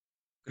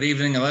Good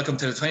evening and welcome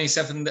to the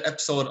 27th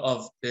episode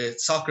of the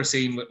Soccer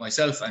Scene with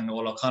myself and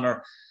Noel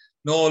O'Connor.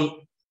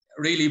 Noel,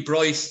 really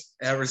bright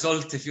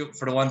result,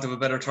 for the want of a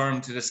better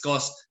term, to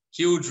discuss.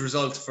 Huge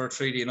result for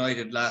Treaty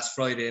United last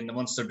Friday in the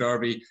Munster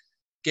Derby,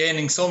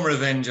 gaining some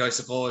revenge, I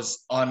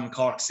suppose, on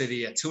Cork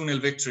City. A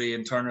 2-0 victory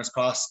in Turner's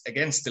Cross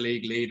against the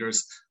league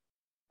leaders.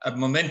 A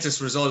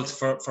momentous result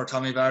for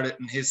Tommy Barrett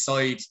and his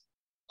side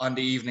on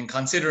the evening,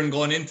 considering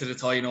going into the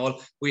tie,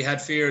 Noel. We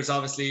had fears,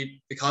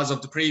 obviously, because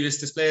of the previous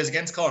displays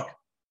against Cork.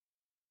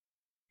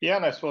 Yeah,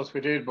 and I suppose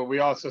we did, but we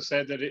also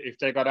said that if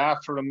they got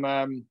after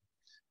them,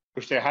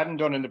 which they hadn't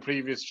done in the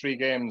previous three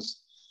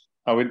games,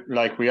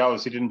 we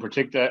obviously didn't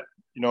predict that.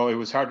 You know, it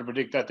was hard to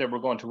predict that they were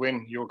going to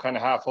win. You were kind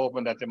of half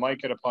hoping that they might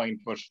get a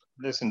point, but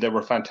listen, they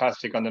were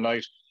fantastic on the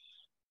night.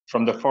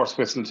 From the first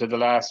whistle to the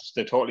last,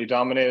 they totally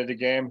dominated the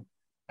game.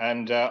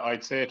 And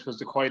I'd say it was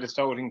the quietest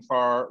outing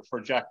for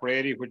Jack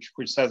Brady, which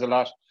says a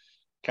lot.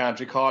 Can't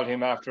recall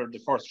him after the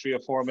first 3 or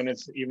 4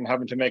 minutes even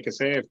having to make a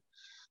save.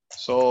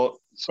 So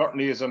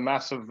certainly is a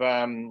massive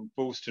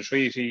boost to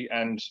Treaty,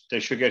 and they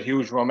should get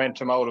huge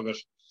momentum out of it.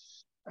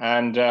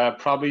 And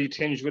probably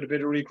tinged with a bit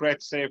of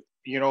regret, say,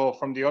 you know,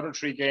 from the other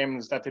three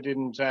games that they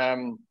didn't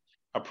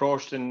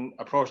approach them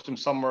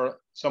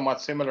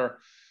somewhat similar.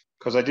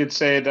 Because I did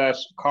say that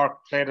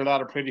Cork played a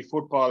lot of pretty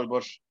football,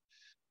 but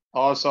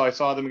also I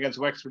saw them against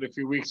Wexford a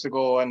few weeks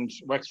ago, and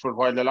Wexford,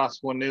 while they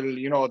lost 1-0,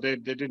 you know, they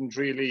didn't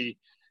really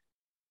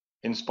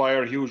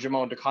inspire a huge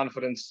amount of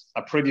confidence.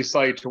 A pretty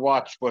sight to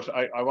watch, but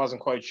I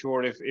wasn't quite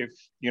sure if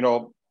you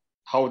know,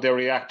 how they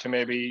react to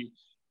maybe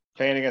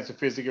playing against a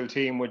physical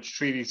team, which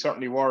Treaty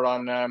certainly were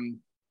on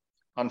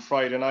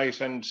Friday night.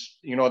 And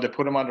you know, they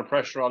put them under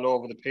pressure all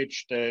over the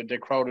pitch. They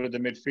crowded the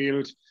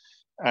midfield,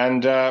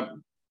 and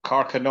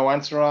Cork had no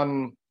answer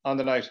on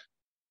the night.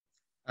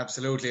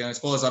 Absolutely, and I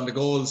suppose on the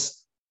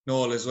goals,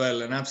 Noel, as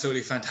well, an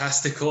absolutely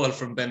fantastic goal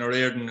from Ben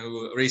O'Riordan,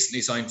 who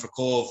recently signed for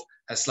Cove,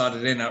 has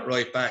slotted in at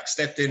right back,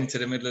 stepped into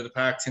the middle of the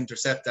park to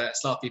intercept a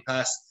sloppy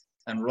pass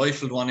and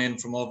rifled one in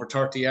from over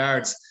 30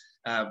 yards.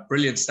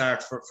 Brilliant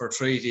start for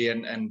Treaty,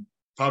 and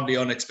probably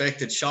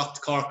unexpected. Shocked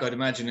Cork, I'd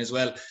imagine, as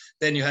well.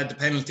 Then you had the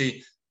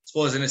penalty. I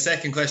suppose in a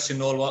second question,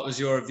 Noel, what was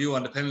your view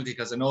on the penalty?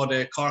 Because I know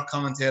the Cork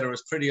commentator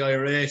was pretty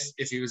irate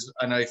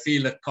and I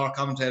feel that Cork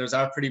commentators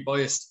are pretty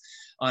biased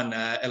on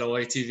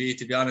LOI TV,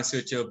 to be honest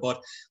with you,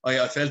 but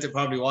I felt it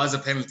probably was a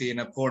penalty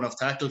and a poor enough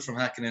tackle from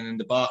Hakkinen in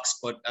the box,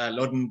 but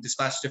Ludden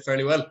dispatched it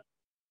fairly well.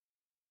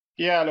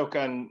 Yeah, look,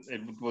 and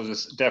it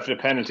was a definite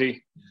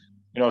penalty.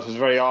 You know, it was a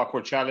very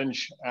awkward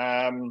challenge.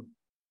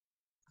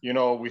 You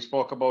know, we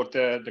spoke about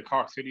the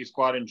Cork City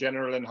squad in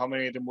general and how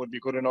many of them would be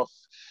good enough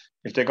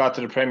if they got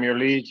to the Premier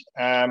League.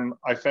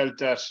 I felt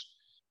that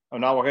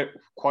I'm not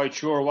quite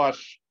sure what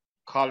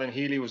Colin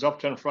Healy was up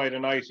to on Friday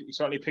night. He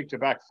certainly picked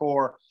it back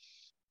four.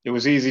 It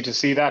was easy to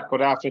see that,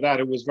 but after that,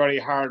 it was very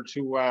hard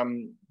to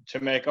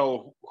make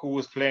out who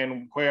was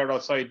playing where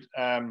outside.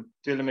 Dylan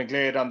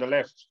McGlade on the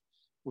left,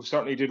 who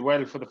certainly did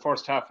well for the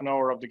first half an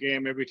hour of the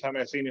game. Every time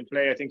I've seen him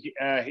play, I think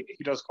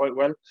he does quite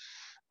well.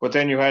 But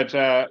then you had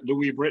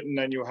Louis Britton,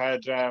 and you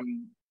had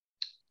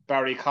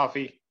Barry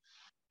Coffey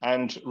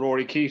and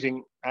Rory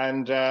Keating,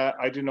 and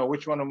I didn't know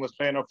which one of them was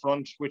playing up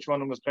front, which one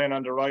of them was playing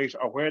on the right,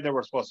 or where they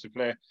were supposed to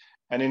play.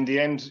 And in the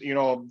end, you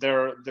know,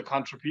 the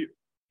contribution,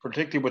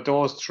 particularly with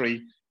those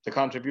three, the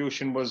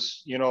contribution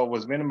was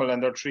minimal,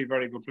 and they're three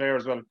very good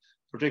players. Well,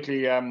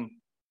 particularly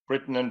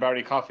Britton and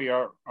Barry Coffey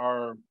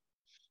are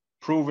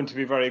proven to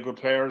be very good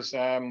players.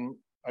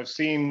 I've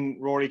seen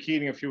Rory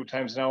Keating a few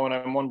times now, and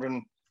I'm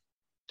wondering,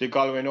 did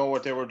Galway know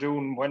what they were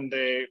doing when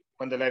they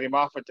let him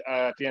off at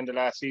the end of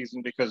last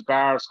season? Because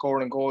bar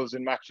scoring goals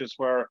in matches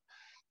where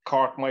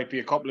Cork might be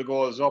a couple of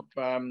goals up,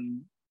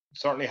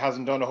 certainly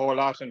hasn't done a whole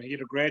lot, and he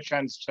had a great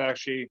chance to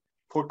actually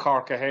put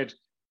Cork ahead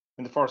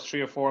in the first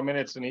 3 or 4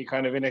 minutes, and he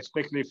kind of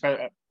inexplicably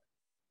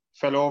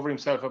fell over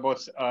himself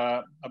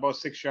about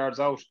 6 yards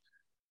out.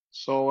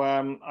 So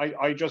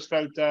I just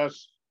felt that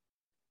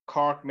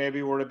Cork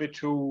maybe were a bit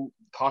too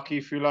cocky,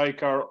 if you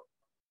like, or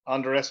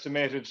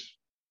underestimated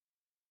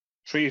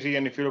Treaty.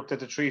 And if you looked at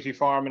the Treaty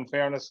form, in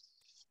fairness,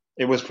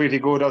 it was pretty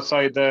good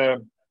outside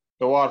the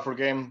Waterford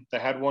game. They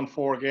had won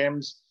 4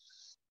 games,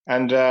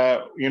 and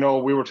you know,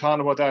 we were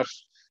talking about that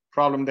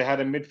problem they had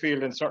in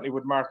midfield, and certainly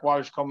with Mark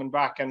Walsh coming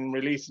back and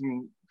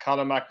releasing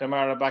Colin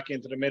McNamara back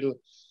into the middle,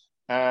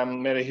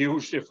 made a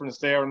huge difference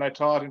there. And I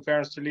thought, in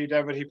fairness to Lee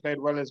Devitt, he played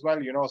well as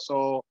well, you know.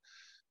 So,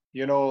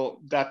 you know,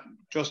 that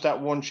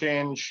one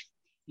change,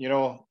 you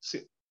know,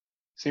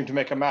 seemed to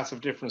make a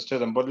massive difference to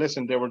them. But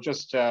listen, they were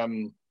just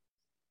in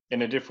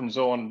a different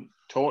zone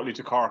totally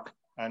to Cork,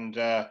 and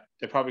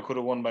they probably could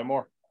have won by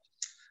more.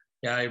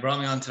 Yeah, you brought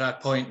me on to that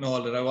point,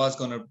 Noel, that I was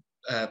going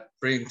to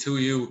bring to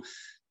you.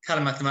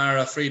 Callum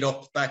McNamara freed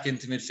up back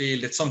into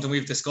midfield. It's something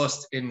we've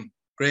discussed in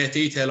great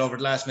detail over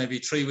the last maybe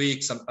 3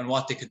 weeks and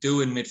what they could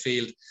do in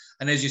midfield.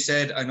 And as you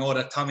said, I know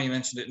that Tommy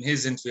mentioned it in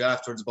his interview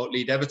afterwards about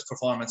Lee Devitt's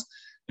performance.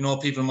 You know,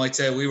 people might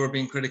say we were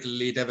being critical of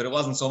Lee Devitt. It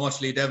wasn't so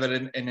much Lee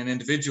Devitt in an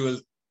individual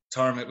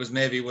term. It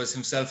was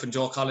himself and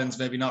Joe Collins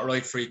maybe not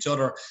right for each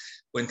other.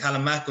 when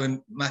Callum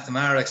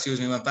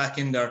McNamara, went back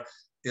in there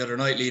the other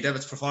night, Lee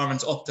Devitt's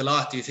performance upped a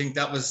lot. Do you think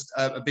that was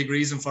a big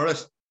reason for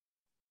it?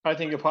 I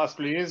think it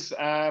possibly is.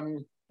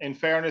 In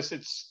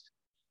fairness,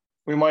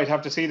 we might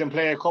have to see them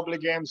play a couple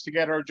of games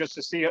together just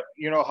to see,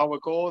 how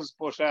it goes.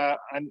 But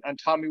and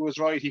Tommy was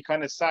right. He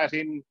kind of sat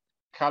in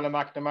Callum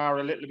McNamara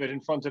a little bit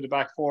in front of the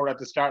back four at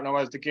the start. Now,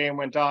 as the game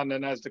went on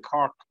and as the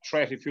Cork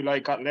threat, if you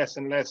like, got less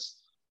and less,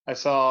 I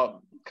saw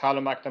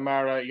Callum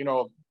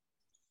McNamara,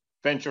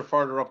 venture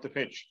further up the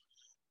pitch.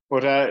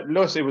 But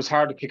it was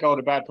hard to pick out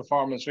a bad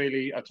performance,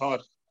 really. I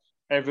thought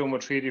everyone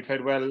with Treaty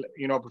played well,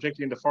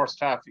 particularly in the first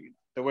half,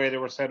 the way they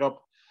were set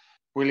up.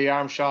 Willie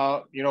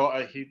Armshaw,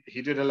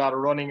 he did a lot of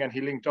running and he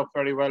linked up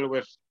very well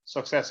with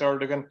Success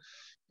Erdogan.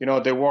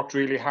 They worked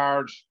really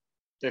hard.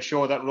 They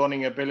showed that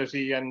running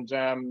ability and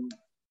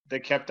they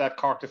kept that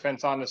Cork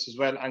defence honest as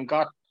well and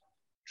got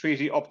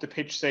Treaty up the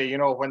pitch,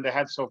 when they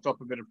had soaked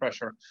up a bit of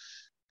pressure.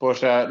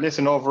 But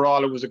listen,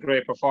 overall, it was a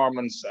great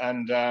performance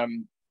and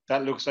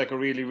that looks like a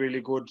really,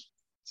 really good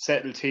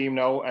settled team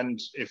now. And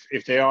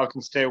if they all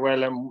can stay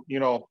well and,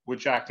 with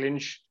Jack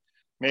Lynch,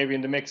 maybe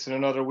in the mix in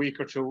another week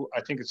or two,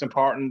 I think it's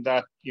important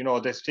that,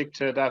 they stick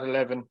to that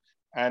 11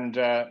 and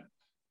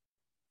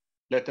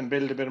let them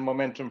build a bit of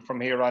momentum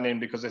from here on in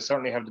because they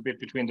certainly have the bit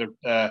between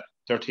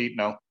their teeth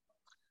now.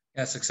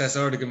 Yeah, Success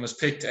Erdogan was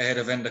picked ahead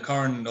of Enda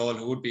Curran,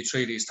 who would be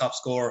Treaty's top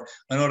scorer.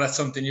 I know that's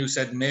something you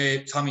said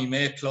Tommy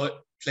may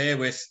play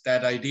with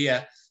that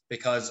idea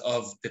because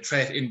of the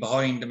threat in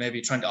behind and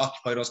maybe trying to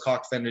occupy those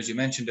Cork defenders. You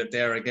mentioned it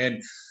there again.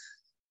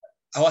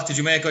 What did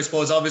you make, I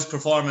suppose, of his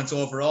performance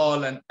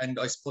overall? And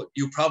I suppose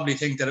you probably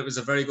think that it was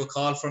a very good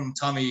call from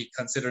Tommy,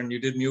 considering you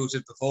did mute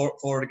it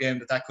before the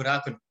game that could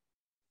happen.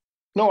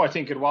 No, I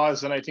think it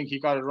was, and I think he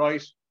got it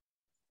right.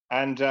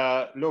 And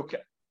look,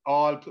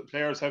 all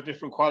players have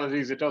different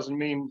qualities. It doesn't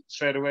mean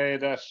straight away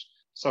that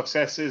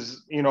Success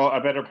is,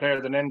 a better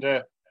player than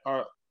Enda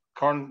or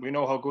Curran. We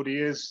know how good he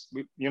is.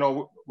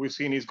 We've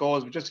seen his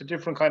goals, but just a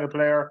different kind of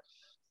player.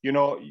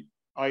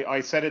 I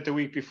said it the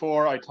week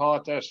before. I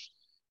thought that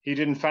he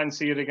didn't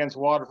fancy it against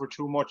Waterford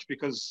too much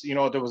because,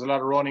 there was a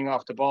lot of running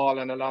off the ball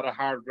and a lot of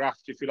hard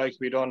graft, if you like, to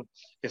be done.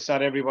 It's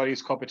not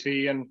everybody's cup of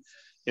tea, and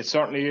it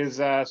certainly is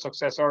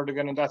Success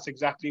Erdogan, and that's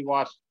exactly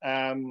what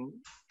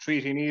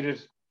Treaty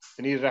needed.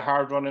 They needed a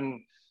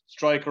hard-running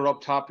striker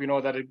up top,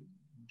 that it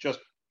just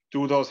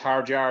do those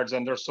hard yards,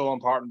 and they're so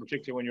important,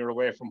 particularly when you're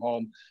away from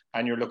home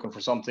and you're looking for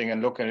something.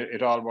 And look,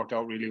 it all worked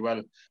out really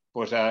well.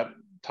 But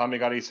Tommy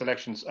got his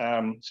selections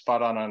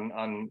spot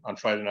on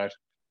Friday night.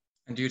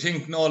 And do you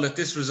think, Noel, that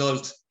this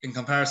result, in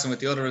comparison with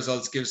the other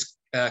results, gives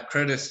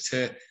credit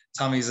to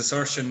Tommy's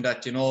assertion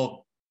that,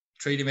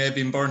 Treaty may have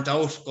been burnt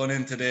out going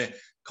into the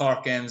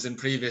Cork games in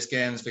previous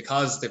games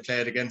because they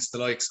played against the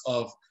likes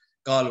of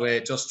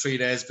Galway just 3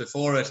 days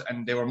before it,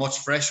 and they were much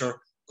fresher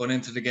going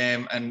into the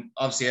game and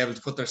obviously able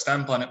to put their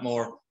stamp on it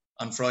more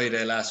on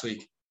Friday last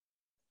week?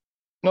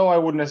 No, I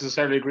wouldn't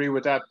necessarily agree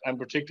with that, and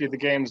particularly the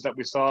games that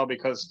we saw,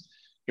 because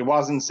it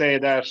wasn't say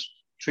that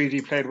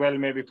Treaty played well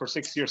maybe for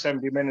 60 or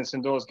 70 minutes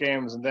in those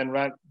games and then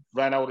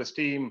ran out of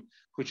steam,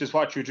 which is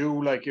what you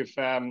do. Like if,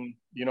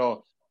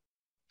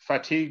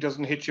 fatigue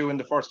doesn't hit you in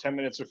the first 10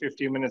 minutes or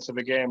 15 minutes of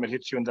a game, it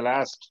hits you in the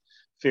last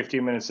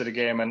 15 minutes of the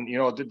game. And,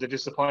 the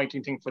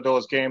disappointing thing for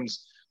those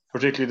games,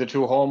 particularly the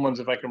two home ones,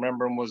 if I can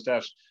remember them, was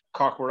that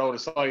Cork were out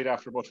of sight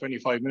after about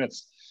 25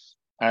 minutes.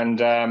 And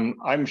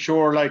I'm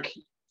sure,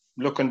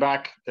 looking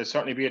back, there'll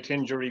certainly be a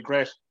tinge of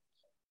regret,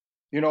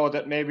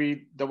 that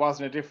maybe there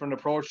wasn't a different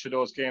approach to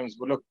those games.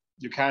 But look,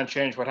 you can't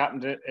change what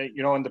happened,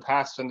 in the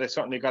past, and they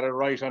certainly got it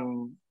right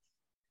on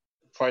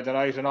Friday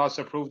night, and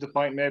also proved the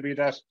point maybe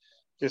that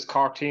this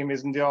Cork team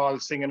isn't the all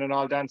singing and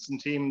all dancing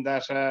team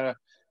that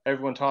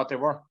everyone thought they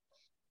were.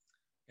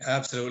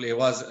 Absolutely, it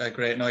was a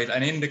great night.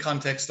 And in the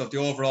context of the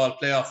overall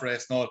playoff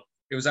race, Noel,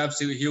 it was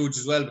absolutely huge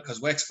as well, because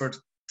Wexford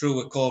drew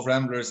with Cove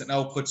Ramblers. It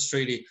now puts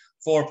Treaty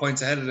 4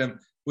 points ahead of them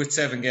with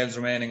 7 games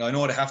remaining. I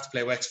know they have to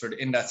play Wexford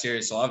in that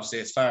series, so obviously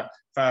it's far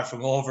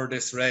from over,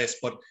 this race,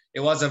 but it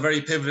was a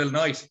very pivotal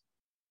night.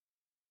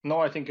 No,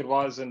 I think it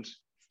was. And,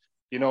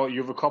 you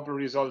have a couple of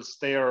results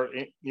there,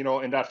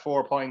 in that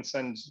 4 points,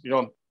 and,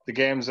 the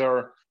games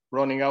are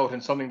running out,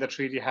 and something that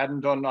Treaty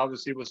hadn't done,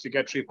 obviously, was to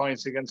get 3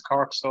 points against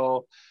Cork.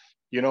 So,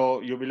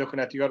 you'll be looking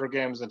at the other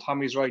games, and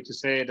Tommy's right to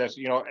say that,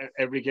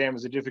 every game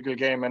is a difficult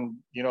game, and,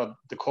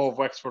 the Cove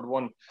Wexford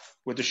one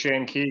with the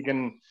Shane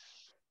Keegan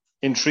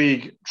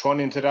intrigue thrown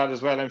into that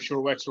as well. I'm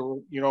sure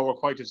Wexford, were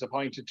quite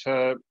disappointed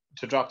to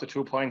drop the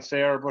 2 points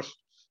there, but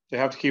they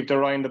have to keep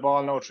their eye on the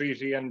ball now,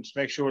 Treaty, and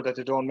make sure that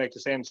they don't make the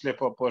same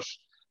slip up. But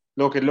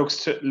look, it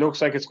looks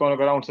like it's going to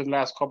go down to the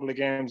last couple of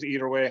games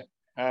either way.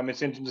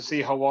 It's interesting to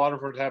see how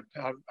Waterford have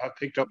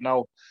picked up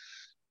now.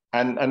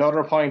 And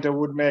another point I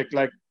would make,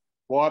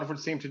 Waterford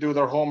seemed to do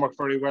their homework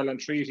very well on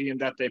Treaty, in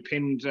that they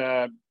pinned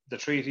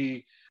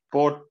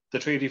both the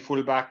Treaty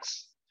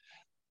fullbacks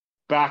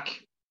back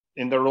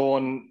in their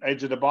own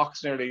edge of the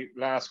box nearly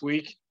last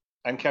week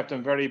and kept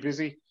them very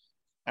busy.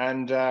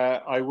 And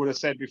I would have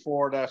said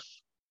before that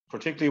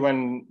particularly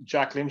when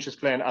Jack Lynch is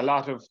playing, a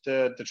lot of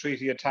the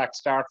Treaty attack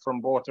start from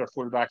both their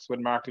fullbacks with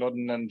Mark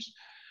Ludden and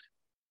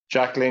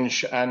Jack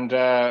Lynch. And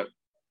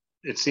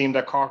it seemed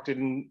that Cork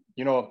didn't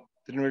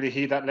really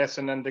heed that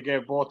lesson, and they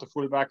gave both the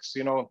fullbacks,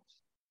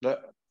 the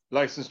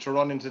license to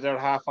run into their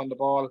half on the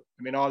ball.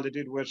 I mean, all they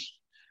did with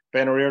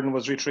Ben O'Riordan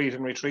was retreat,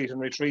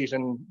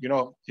 and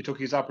he took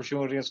his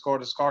opportunity and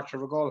scored a scorcher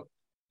of a goal.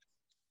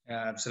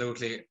 Yeah,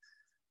 absolutely.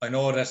 I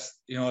know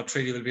that,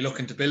 Treaty will be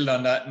looking to build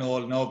on that,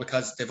 Noel, now,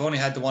 because they've only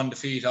had the one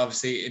defeat,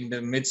 obviously, in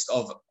the midst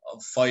of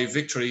 5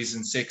 victories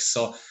in 6.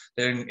 So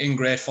they're in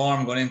great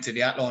form going into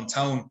the Athlone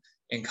Town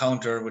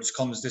encounter, which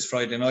comes this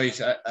Friday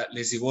night at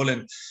Lizzie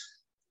Woolen.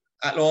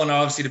 Athlone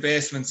are obviously the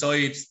basement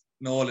side,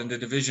 Noel, in the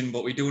division,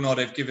 but we do know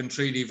they've given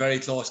Treaty very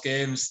close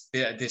games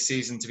this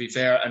season, to be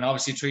fair. And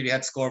obviously Treaty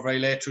had to score very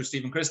late through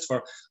Stephen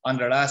Christopher on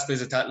their last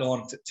visit to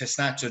Athlone to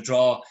snatch a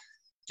draw.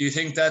 Do you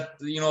think that,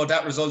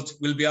 that result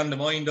will be on the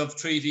mind of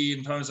Treaty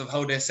in terms of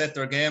how they set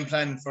their game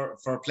plan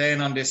for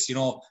playing on this,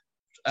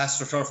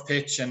 AstroTurf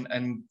pitch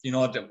and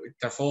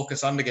their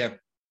focus on the game?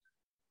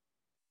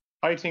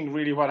 I think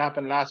really what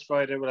happened last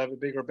Friday will have a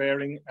bigger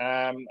bearing.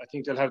 I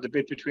think they'll have the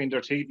bit between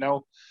their teeth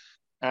now.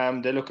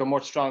 They look a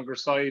much stronger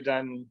side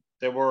than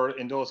they were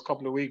in those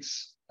couple of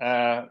weeks.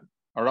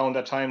 Around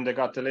that time, they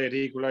got the late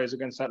equaliser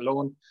against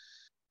Athlone.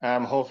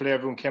 Hopefully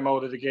everyone came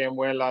out of the game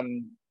well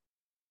on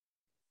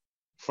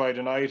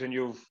Friday night, and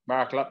you've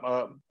Mark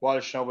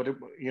Walsh now with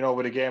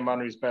a game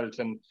under his belt,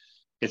 and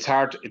it's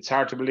hard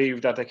to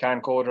believe that they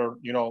can't go there,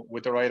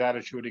 with the right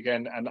attitude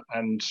again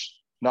and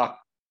not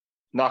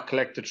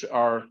collect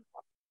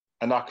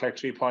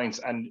 3 points,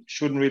 and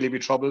shouldn't really be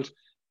troubled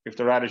if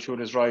their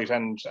attitude is right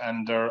and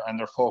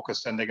they're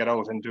focused and they get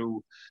out and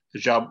do the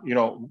job,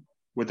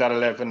 with that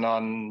 11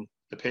 on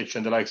the pitch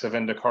and the likes of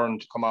Enda Curran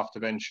to come off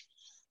the bench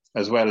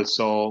as well.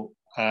 So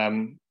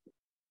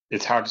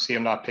it's hard to see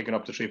him not picking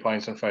up the 3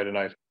 points on Friday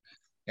night.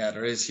 Yeah,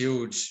 there is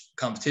huge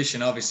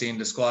competition, obviously, in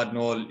the squad.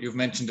 Noel, you've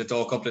mentioned it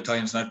though a couple of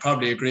times, and I'd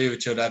probably agree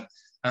with you that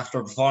after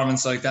a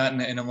performance like that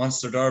in a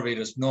Munster derby,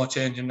 there's no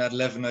change in that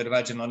 11, I'd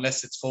imagine,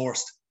 unless it's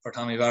forced for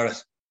Tommy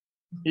Barrett.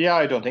 Yeah,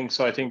 I don't think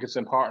so. I think it's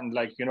important,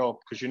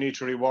 because you need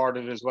to reward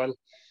it as well.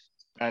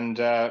 And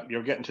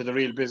you're getting to the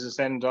real business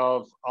end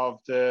of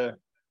the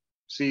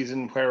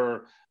season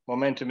where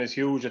momentum is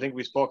huge. I think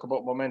we spoke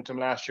about momentum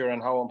last year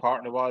and how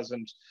important it was.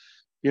 And,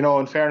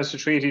 in fairness to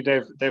Treaty,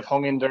 they've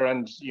hung in there,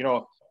 and,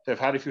 they've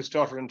had a few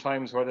stuttering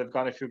times where they've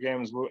gone a few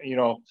games,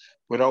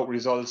 without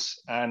results,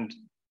 and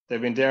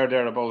they've been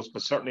thereabouts.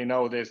 But certainly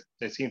now they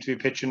seem to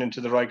be pitching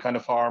into the right kind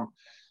of form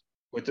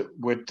with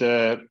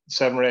the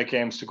 7 or 8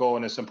 games to go.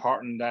 And it's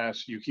important that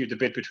you keep the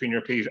bit between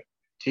your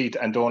teeth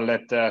and don't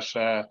let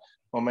that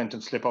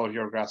momentum slip out of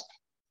your grasp.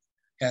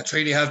 Yeah,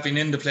 Treaty have been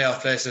in the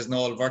playoff places,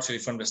 Noel, virtually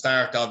from the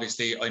start.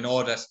 Obviously, I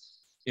know that,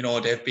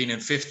 they've been in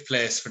 5th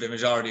place for the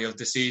majority of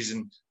the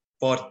season.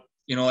 But,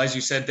 as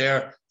you said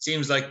there,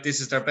 seems like this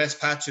is their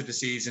best patch of the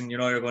season.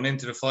 You're going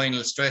into the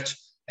final stretch.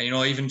 And,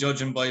 even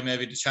judging by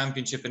maybe the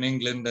championship in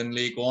England and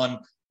League One,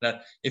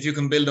 that if you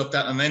can build up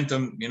that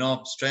momentum,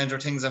 stranger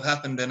things have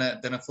happened than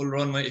a full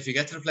run if you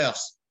get to the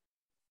playoffs.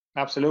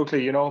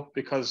 Absolutely,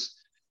 because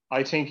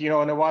I think,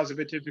 and it was a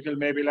bit difficult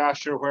maybe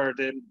last year where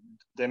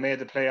they made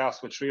the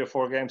playoffs with 3 or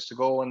 4 games to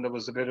go, and there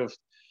was a bit of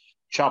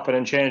chopping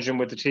and changing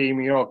with the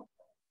team,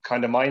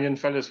 kind of minding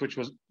fellas, which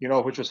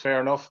was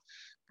fair enough.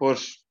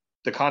 But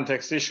the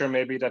context this year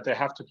may be that they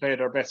have to play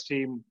their best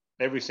team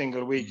every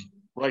single week,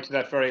 right to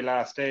that very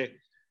last day.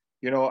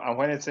 And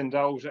when it's in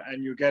doubt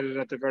and you get it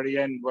at the very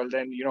end, well,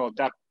 then,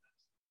 that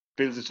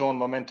builds its own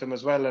momentum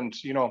as well. And,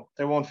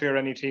 they won't fear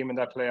any team in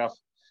that playoff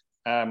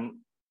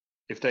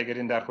if they get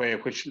in that way,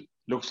 which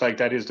looks like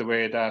that is the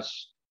way that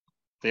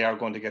they are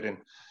going to get in.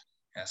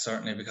 Yeah,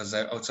 certainly, because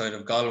outside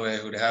of Galway,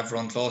 who they have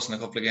run close in a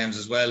couple of games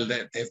as well,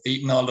 they've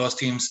beaten all those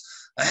teams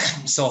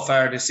so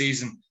far this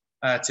season,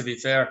 to be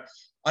fair.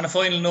 On a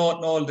final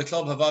note, Noel, the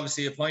club have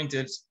obviously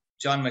appointed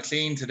John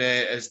McLean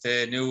today as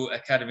the new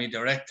academy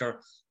director.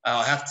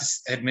 I have to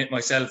admit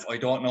myself, I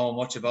don't know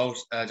much about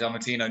John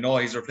McLean. I know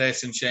he's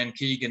replacing Shane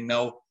Keegan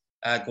now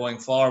going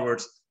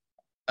forward.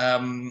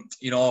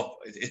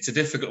 It's a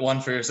difficult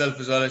one for yourself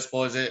as well, I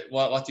suppose.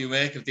 What do you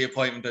make of the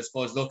appointment? I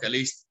suppose, look, at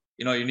least,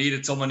 you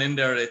needed someone in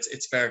there,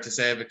 it's fair to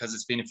say, because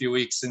it's been a few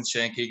weeks since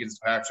Shane Keegan's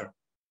departure.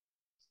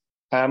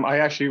 I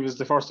actually was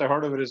the first I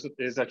heard of it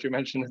is that you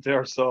mentioned it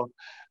there. So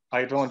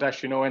I don't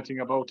actually know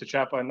anything about the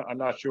chap. I'm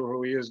not sure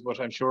who he is, but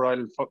I'm sure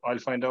I'll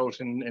find out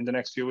in the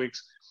next few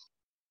weeks.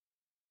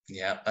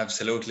 Yeah,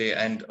 absolutely.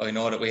 And I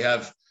know that we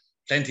have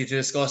plenty to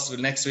discuss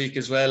next week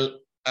as well.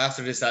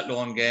 After this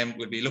Athlone game,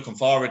 we'll be looking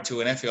forward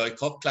to an FAI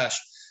Cup clash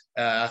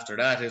after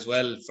that as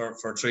well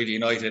for Treaty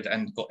United,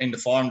 and in the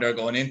form they're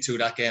going into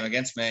that game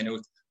against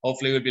Maynooth.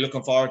 Hopefully we'll be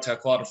looking forward to a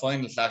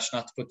quarter-final clash,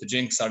 not to put the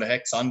jinx or the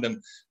hex on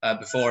them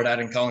before that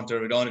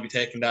encounter. We don't want to be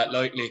taking that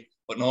lightly,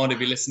 but no one will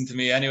be listening to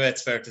me anyway,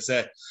 it's fair to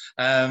say.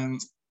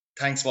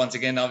 Thanks once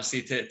again,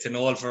 obviously, to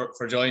Noel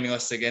for joining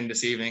us again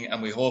this evening,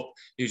 and we hope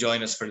you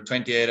join us for the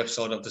 28th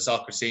episode of The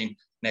Soccer Scene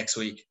next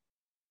week.